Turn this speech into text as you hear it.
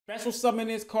Special summon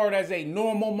this card as a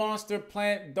normal monster,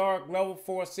 plant, dark, level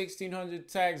 4, 1600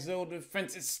 attack, 0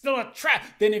 defense. It's still a trap.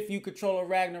 Then if you control a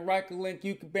Ragnarok Link,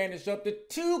 you can banish up to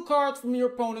 2 cards from your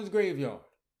opponent's graveyard.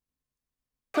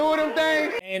 Two of them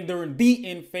things. And during the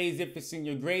end phase, if it's in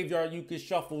your graveyard, you can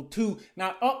shuffle 2,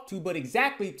 not up to, but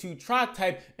exactly 2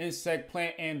 tri-type insect,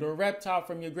 plant, and or reptile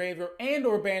from your graveyard and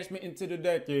or banishment into the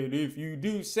deck. And if you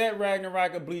do, set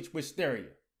Ragnarok or Bleach Wisteria.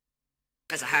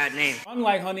 That's a hard name.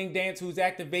 Unlike Hunting Dance, whose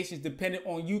activation is dependent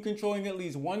on you controlling at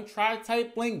least 1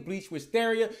 tri-type link, Bleach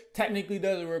Wisteria technically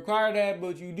doesn't require that,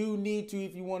 but you do need to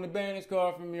if you want to ban this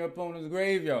card from your opponent's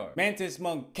graveyard. Mantis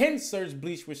Monk can search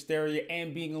Bleach Wisteria,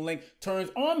 and being a link turns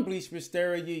on Bleach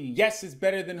Wisteria. Yes, it's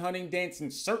better than Hunting Dance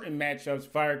in certain matchups,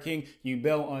 Fire King,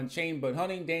 Yubel Unchained, but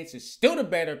Hunting Dance is still the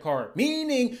better card,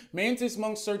 meaning Mantis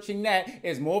Monk searching that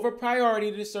is more of a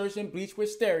priority to searching Bleach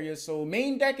Wisteria, so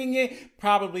main decking it,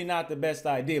 probably not the best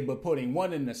idea, but putting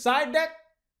one in the side deck,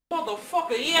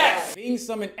 motherfucker, yes! Being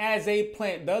summoned as a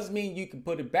plant does mean you can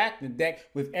put it back in the deck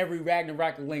with every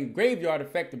Ragnarok Link graveyard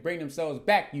effect to bring themselves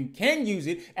back. You can use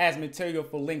it as material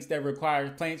for links that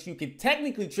require plants. You can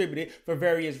technically tribute it for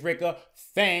various Rika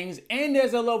things, and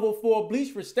as a level 4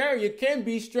 Bleach Wisteria can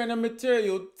be strength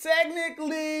material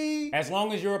technically, as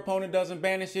long as your opponent doesn't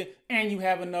banish it and you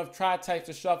have enough tri-types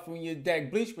to shuffle in your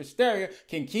deck. Bleach Wisteria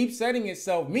can keep setting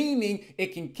itself, meaning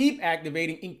it can keep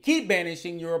activating and keep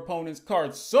banishing your opponent's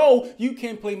cards. So you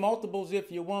can play multiples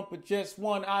if you want, but just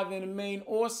one either in the main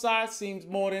or side seems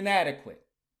more than adequate.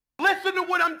 Listen to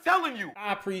what I'm telling you.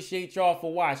 I appreciate y'all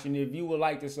for watching. If you would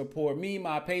like to support me,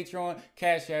 my Patreon,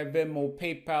 Cashapp, Venmo,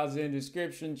 PayPal's in the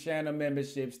description. Channel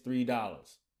memberships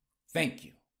 $3. Thank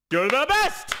you. You're the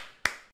best.